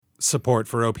Support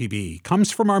for OPB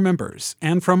comes from our members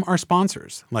and from our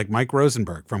sponsors, like Mike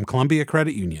Rosenberg from Columbia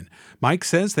Credit Union. Mike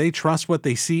says they trust what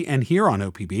they see and hear on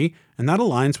OPB, and that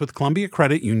aligns with Columbia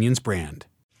Credit Union's brand.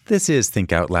 This is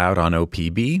Think Out Loud on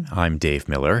OPB. I'm Dave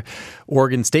Miller.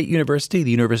 Oregon State University,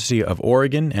 the University of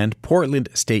Oregon, and Portland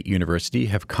State University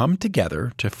have come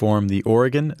together to form the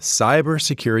Oregon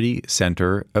Cybersecurity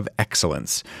Center of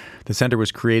Excellence. The center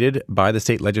was created by the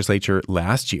state legislature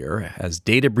last year as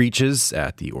data breaches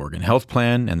at the Oregon Health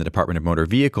Plan and the Department of Motor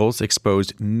Vehicles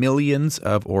exposed millions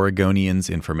of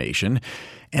Oregonians' information,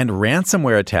 and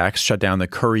ransomware attacks shut down the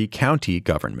Curry County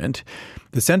government.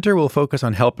 The center will focus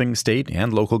on helping state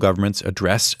and local governments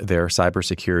address their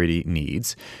cybersecurity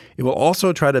needs. It will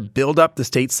also try to build up the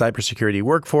state's cybersecurity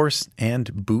workforce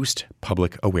and boost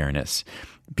public awareness.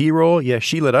 Birol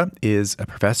Yeşilada is a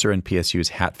professor in PSU's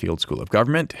Hatfield School of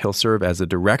Government. He'll serve as the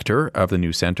director of the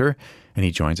new center, and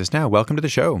he joins us now. Welcome to the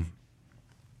show.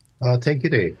 Thank you,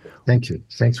 Dave. Thank you.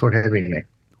 Thanks for having me.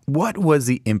 What was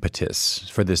the impetus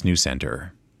for this new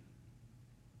center?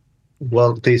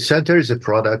 Well, the center is a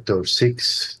product of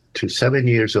 6 to 7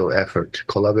 years of effort,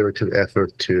 collaborative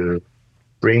effort to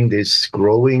bring this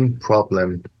growing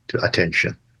problem to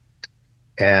attention.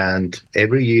 And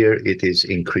every year it is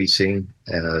increasing.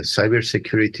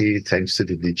 Cybersecurity, thanks to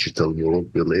the digital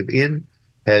world we live in,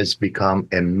 has become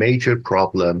a major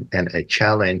problem and a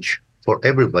challenge for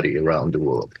everybody around the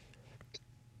world.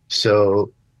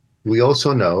 So we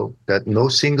also know that no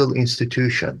single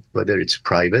institution, whether it's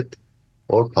private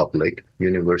or public,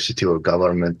 university or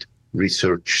government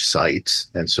research sites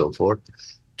and so forth,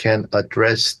 can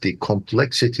address the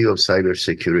complexity of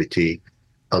cybersecurity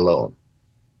alone.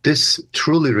 This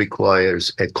truly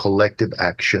requires a collective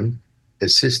action, a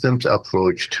systems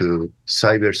approach to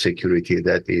cybersecurity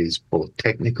that is both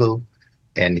technical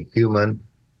and human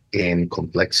in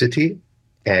complexity,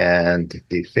 and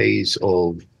the phase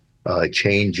of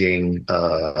changing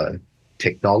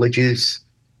technologies.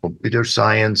 Computer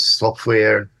science,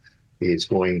 software is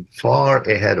going far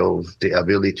ahead of the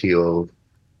ability of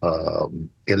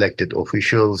elected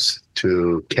officials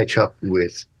to catch up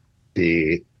with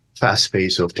the fast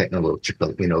pace of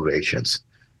technological innovations.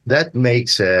 That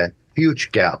makes a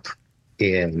huge gap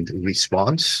in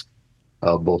response,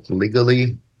 both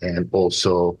legally and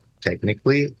also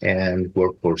technically, and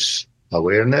workforce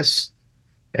awareness,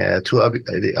 to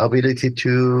the ability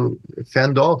to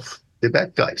fend off the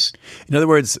bad guys. In other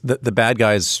words, the bad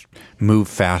guys move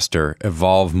faster,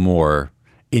 evolve more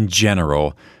in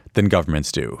general than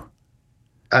governments do.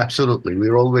 Absolutely.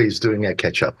 We're always doing a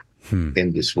catch-up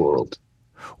in this world.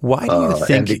 Why do you think...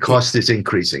 And the cost is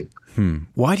increasing.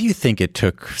 Why do you think it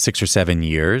took 6 or 7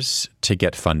 years to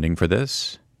get funding for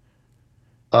this?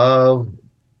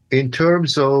 In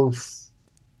terms of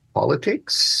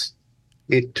politics,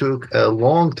 it took a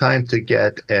long time to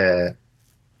get a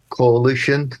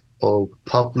coalition of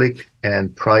public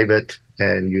and private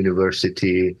and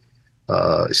university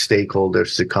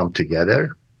stakeholders to come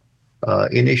together.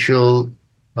 Initial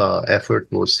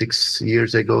effort was 6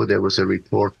 years ago. There was a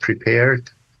report prepared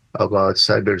about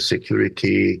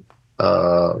cybersecurity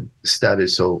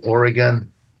status of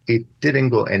Oregon. It didn't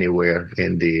go anywhere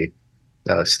in the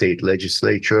state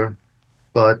legislature.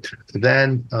 But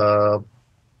then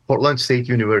Portland State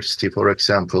University, for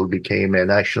example, became a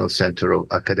national center of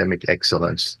academic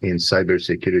excellence in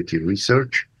cybersecurity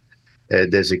research, a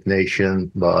designation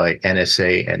by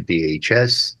NSA and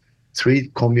DHS. 3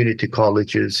 community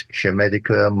colleges,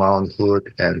 Shemedica, Mount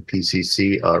Hood, and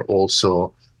PCC, are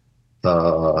also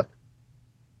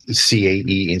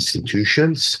CAE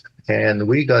institutions. And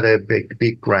we got a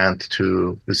big grant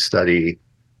to study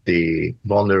the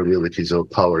vulnerabilities of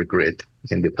power grid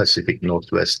in the Pacific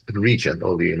Northwest region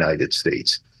of the United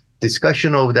States.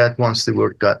 Discussion of that, once the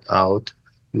word got out,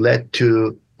 led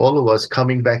to all of us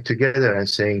coming back together and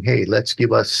saying, hey, let's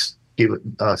give us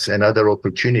another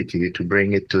opportunity to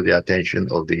bring it to the attention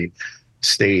of the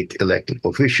state elected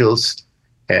officials.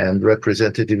 And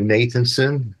Representative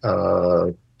Nathanson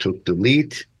took the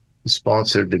lead,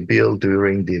 sponsored the bill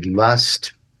during the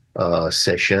last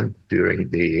session, during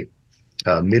the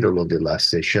middle of the last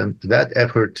session. That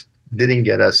effort didn't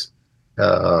get us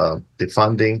the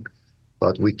funding,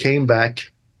 but we came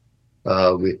back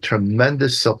with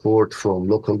tremendous support from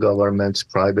local governments,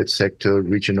 private sector,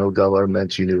 regional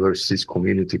governments, universities,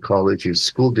 community colleges,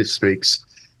 school districts,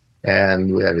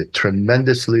 and we had a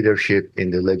tremendous leadership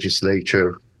in the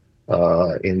legislature,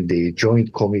 in the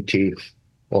Joint Committee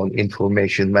on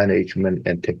Information Management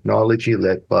and Technology,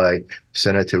 led by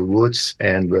Senator Woods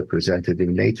and Representative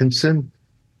Nathanson.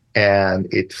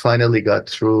 And it finally got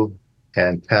through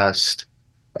and passed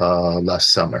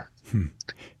last summer.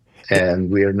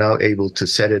 And we are now able to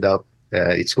set it up.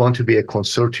 It's going to be a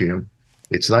consortium.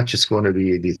 It's not just going to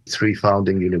be the three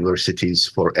founding universities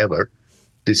forever.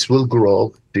 This will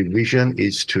grow. The vision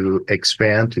is to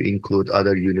expand to include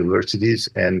other universities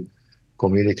and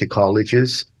community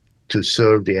colleges to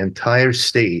serve the entire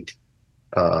state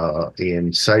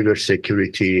in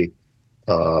cybersecurity,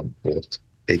 both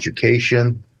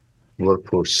education,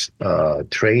 workforce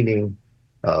training,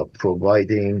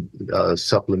 providing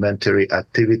supplementary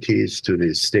activities to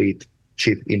the state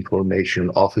chief information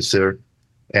officer,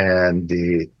 and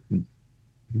the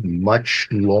much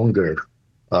longer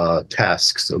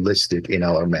tasks listed in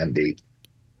our mandate.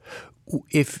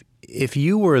 If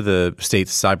you were the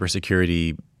state's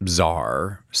cybersecurity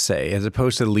czar, say, as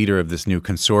opposed to the leader of this new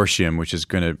consortium, which is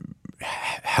going to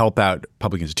help out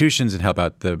public institutions and help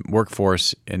out the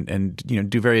workforce and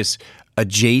do various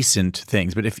adjacent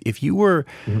things, but if you were,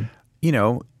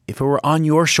 if it were on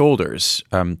your shoulders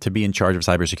to be in charge of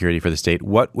cybersecurity for the state,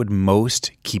 what would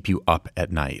most keep you up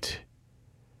at night?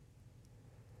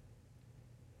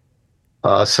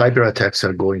 Cyber attacks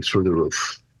are going through the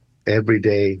roof. Every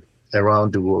day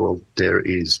around the world, there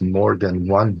is more than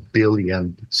 1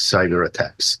 billion cyber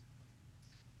attacks,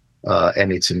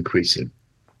 and it's increasing.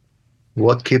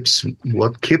 What keeps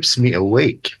me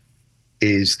awake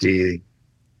is the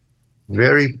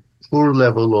very poor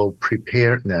level of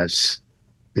preparedness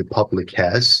the public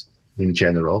has in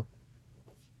general.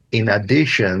 In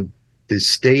addition, the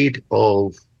state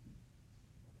of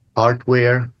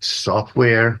hardware,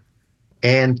 software,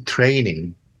 and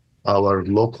training our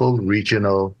local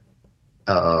regional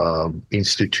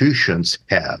institutions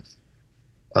have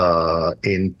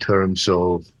in terms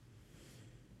of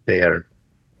their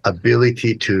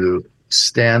ability to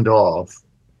stand off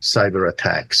cyber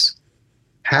attacks.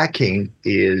 Hacking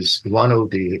is one of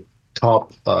the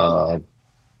top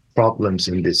problems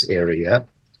in this area,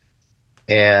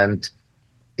 and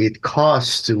it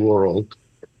costs the world,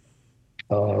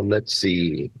 let's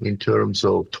see, in terms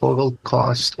of total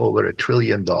cost, over $1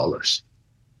 trillion,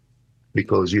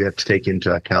 because you have to take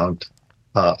into account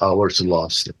hours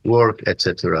lost at work,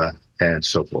 etc., and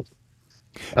so forth.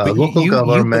 Local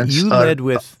governments you led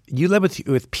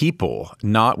with people,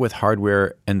 not with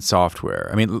hardware and software.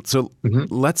 I mean, so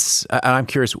I'm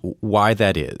curious why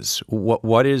that is.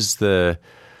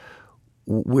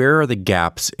 Where are the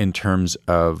gaps in terms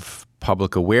of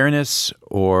public awareness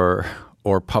or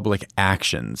public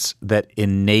actions that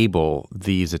enable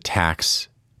these attacks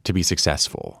to be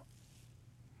successful?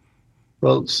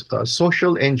 Well,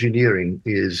 social engineering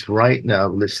is right now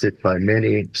listed by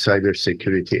many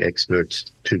cybersecurity experts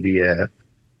to be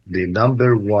the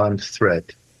number one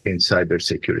threat in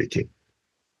cybersecurity.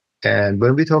 And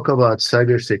when we talk about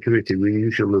cybersecurity, we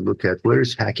usually look at where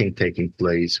is hacking taking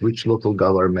place, which local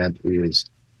government is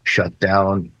shut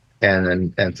down,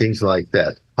 and things like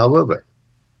that. However,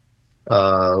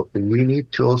 we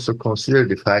need to also consider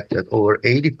the fact that over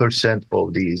 80%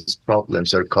 of these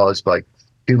problems are caused by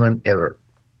human error.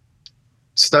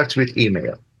 It starts with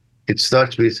email. It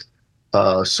starts with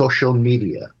social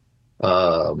media.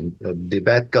 The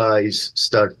bad guys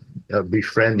start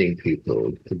befriending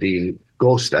people, the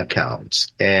ghost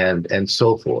accounts, and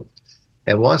so forth.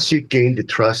 And once you gain the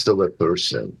trust of a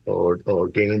person or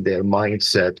gain their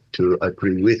mindset to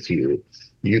agree with you,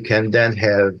 you can then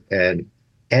have an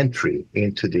entry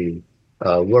into the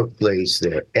workplace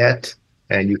they're at,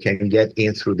 and you can get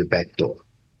in through the back door.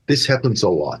 This happens a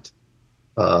lot.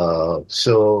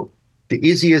 So the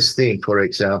easiest thing, for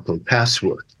example,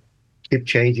 password. Keep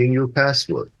changing your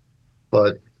password.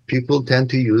 But people tend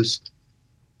to use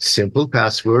simple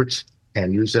passwords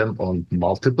and use them on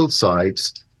multiple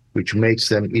sites, which makes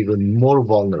them even more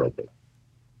vulnerable.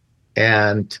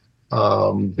 And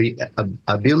the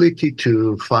ability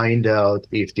to find out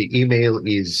if the email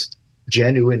is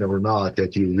genuine or not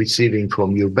that you're receiving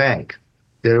from your bank.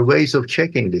 There are ways of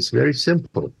checking this, very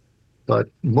simple, but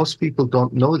most people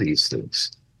don't know these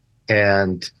things.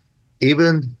 And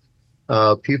even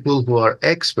people who are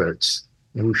experts,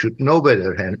 who should know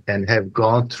better and have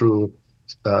gone through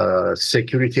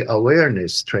security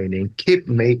awareness training, keep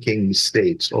making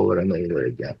mistakes over and over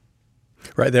again.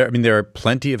 Right. There are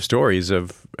plenty of stories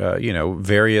of,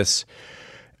 various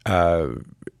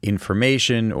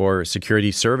information or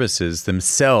security services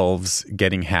themselves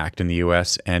getting hacked in the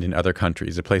U.S. and in other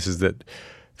countries, the places that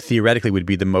theoretically would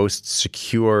be the most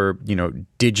secure,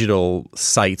 digital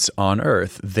sites on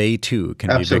Earth. They too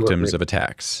can be victims of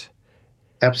attacks.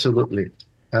 Absolutely.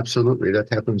 That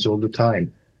happens all the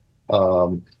time.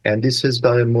 And this has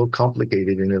gotten more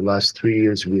complicated in the last 3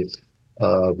 years with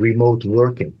remote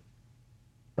working.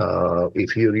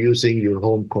 If you're using your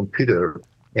home computer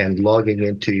and logging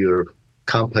into your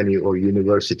company or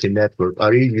university network,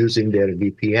 are you using their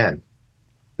VPN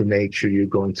to make sure you're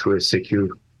going through a secure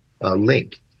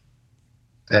link?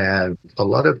 And a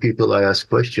lot of people I ask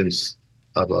questions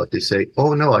about, they say,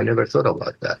 oh, no, I never thought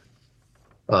about that.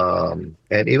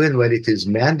 And even when it is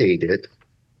mandated,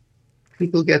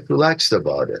 people get relaxed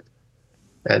about it.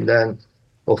 And then,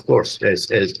 of course, as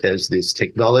this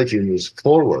technology moves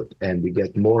forward and we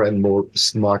get more and more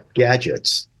smart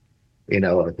gadgets in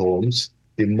our homes,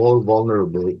 the more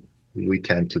vulnerable we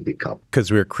tend to become. Because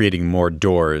we're creating more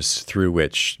doors through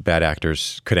which bad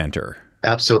actors could enter.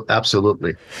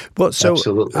 Absolutely. Well, so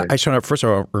Absolutely. I just want to, first of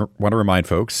all, want to remind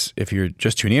folks, if you're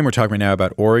just tuning in, we're talking right now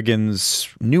about Oregon's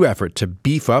new effort to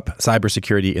beef up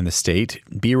cybersecurity in the state.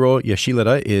 Birol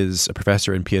Yeşilada is a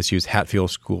professor in PSU's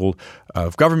Hatfield School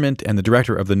of Government and the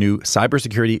director of the new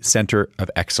Cybersecurity Center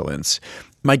of Excellence.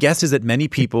 My guess is that many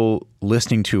people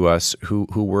listening to us who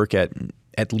work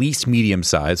at least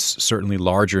medium-sized, certainly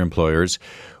larger employers,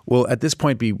 will at this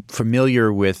point be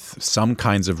familiar with some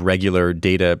kinds of regular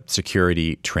data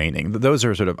security training. Those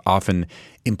are sort of often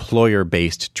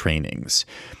employer-based trainings.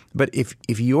 But if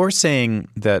you're saying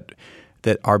that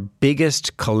our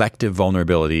biggest collective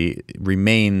vulnerability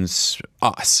remains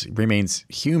us, remains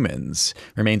humans,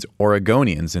 remains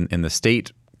Oregonians in the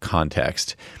state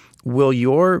context, will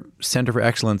your Center for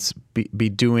Excellence be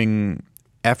doing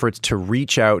efforts to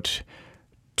reach out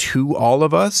to all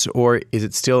of us, or is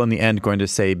it still in the end going to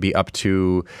say be up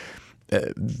to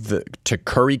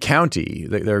Curry County,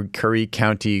 their Curry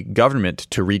County government,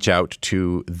 to reach out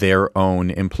to their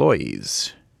own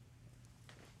employees?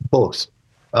 Both.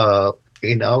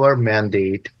 In our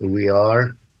mandate, we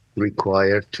are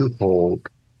required to hold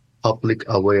public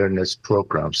awareness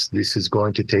programs. This is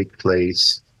going to take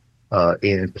place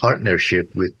in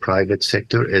partnership with private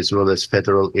sector as well as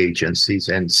federal agencies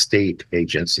and state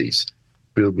agencies.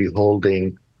 We'll be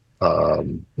holding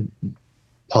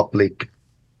public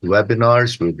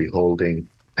webinars, we'll be holding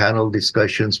panel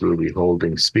discussions, we'll be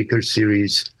holding speaker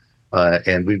series,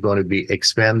 and we're going to be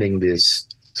expanding this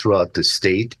throughout the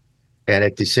state. And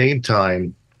at the same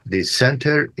time, the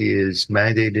center is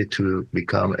mandated to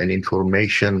become an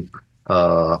information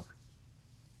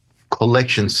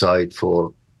collection site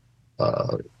for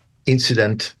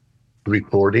incident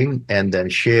reporting and then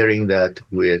sharing that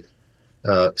with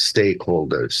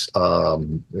stakeholders.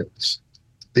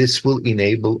 This will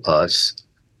enable us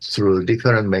through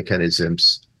different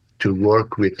mechanisms to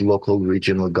work with local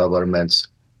regional governments,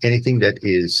 anything that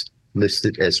is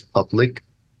listed as public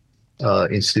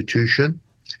institution.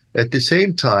 At the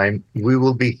same time, we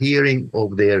will be hearing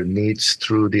of their needs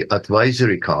through the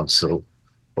advisory council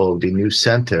of the new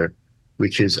center,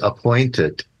 which is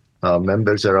appointed.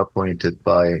 Members are appointed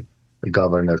by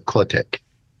Governor Kotek.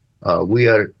 We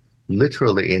are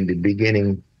literally in the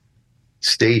beginning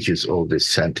stages of this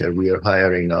center. We are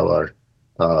hiring our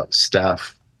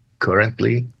staff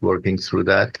currently, working through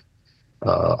that.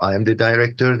 I am the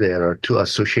director. There are two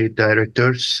associate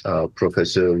directors,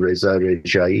 Professor Reza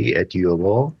Rejai at U of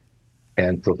O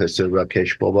and Professor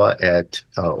Rakesh Boba at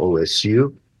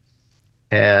OSU.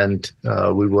 And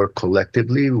we work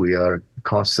collectively. We are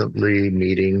constantly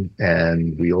meeting,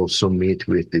 and we also meet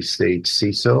with the state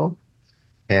CISO.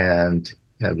 And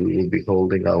we will be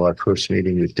holding our first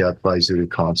meeting with the Advisory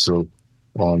Council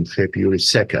on February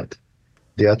 2nd.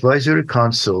 The Advisory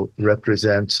Council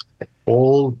represents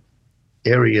all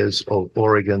areas of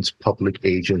Oregon's public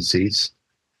agencies.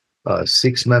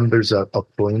 6 members are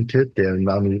appointed. They're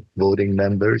non-voting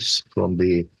members from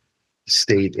the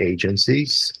state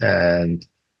agencies, and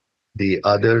the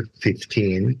other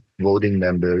 15 voting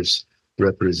members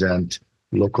represent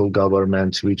local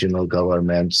governments, regional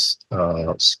governments,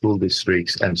 school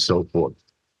districts, and so forth.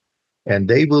 And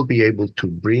they will be able to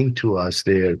bring to us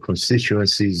their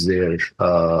constituencies, their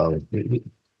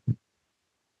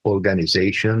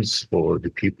organizations, or the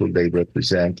people they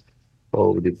represent,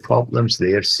 or the problems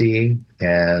they are seeing.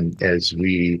 And as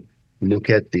we look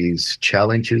at these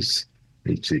challenges,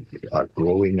 which are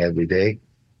growing every day,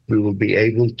 we will be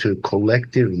able to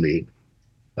collectively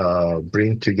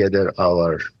bring together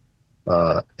our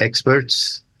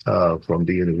experts from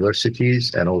the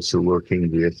universities and also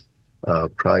working with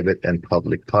private and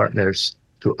public partners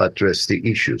to address the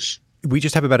issues. We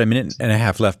just have about a minute and a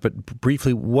half left, but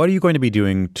briefly, what are you going to be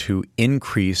doing to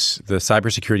increase the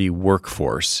cybersecurity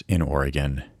workforce in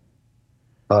Oregon?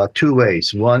 2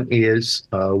 ways. One is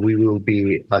we will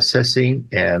be assessing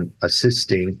and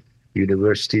assisting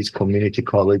universities, community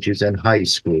colleges, and high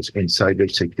schools in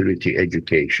cybersecurity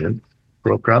education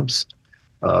programs.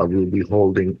 We'll be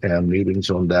holding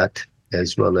meetings on that,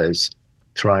 as well as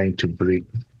trying to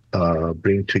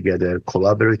bring together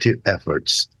collaborative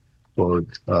efforts for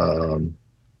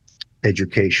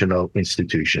educational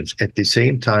institutions. At the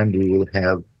same time, we will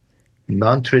have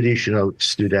non-traditional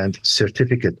student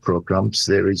certificate programs.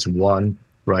 There is one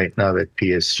right now at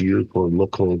PSU for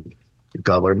local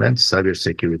government,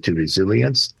 cybersecurity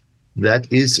resilience,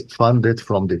 that is funded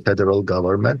from the federal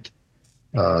government.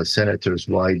 Senators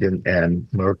Wyden and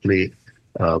Merkley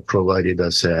provided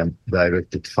us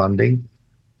directed funding,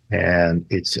 and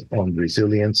it's on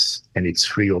resilience, and it's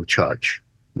free of charge.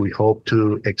 We hope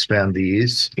to expand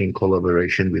these in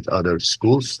collaboration with other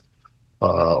schools,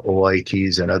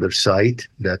 OITs and other sites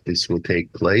that this will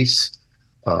take place,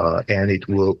 and it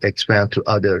will expand to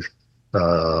other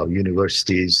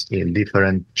universities in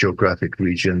different geographic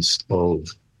regions of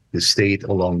the state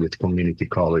along with community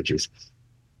colleges.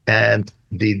 And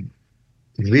the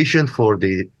vision for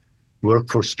the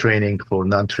workforce training for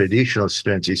non-traditional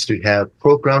students is to have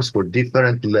programs for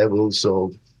different levels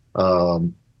of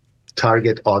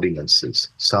target audiences.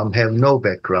 Some have no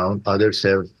background, others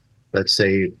have, let's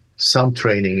say, some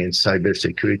training in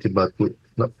cybersecurity, but would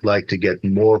like to get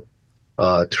more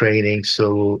training.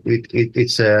 So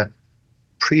it's a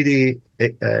pretty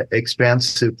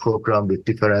expansive program with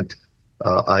different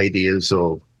ideas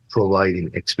of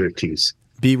providing expertise.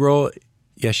 Birol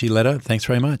Yeşilada, thanks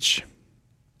very much.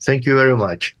 Thank you very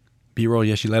much. Birol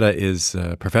Yeşilada is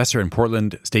a professor in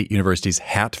Portland State University's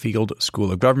Hatfield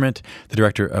School of Government, the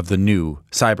director of the new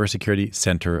Cybersecurity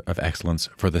Center of Excellence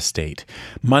for the state.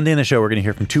 Monday in the show, we're going to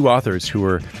hear from two authors who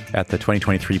were at the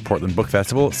 2023 Portland Book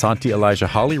Festival. Santi Elijah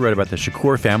Hawley wrote about the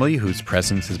Shakur family, whose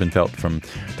presence has been felt from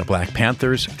the Black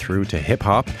Panthers through to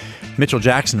hip-hop. Mitchell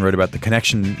Jackson wrote about the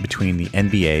connection between the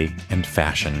NBA and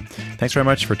fashion. Thanks very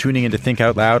much for tuning in to Think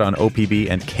Out Loud on OPB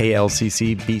and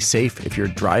KLCC. Be safe if you're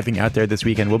driving out there this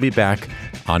weekend. We'll be back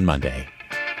on Monday.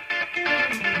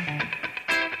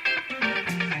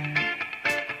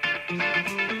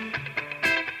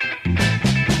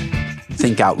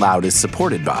 Think Out Loud is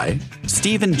supported by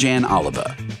Steve and Jan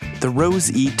Oliva, the Rose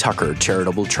E. Tucker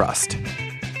Charitable Trust,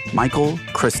 Michael,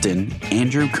 Kristen,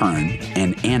 Andrew Kern,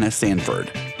 and Anna Sanford.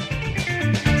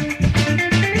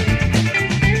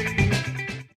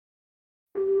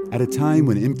 At a time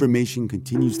when information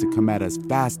continues to come at us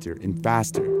faster and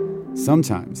faster,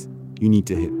 sometimes you need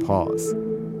to hit pause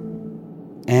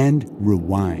and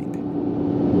rewind.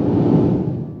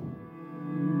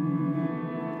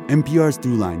 NPR's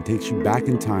Throughline takes you back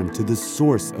in time to the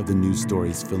source of the news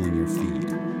stories filling your feed.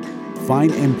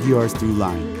 Find NPR's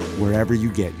Throughline wherever you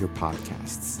get your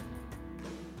podcasts.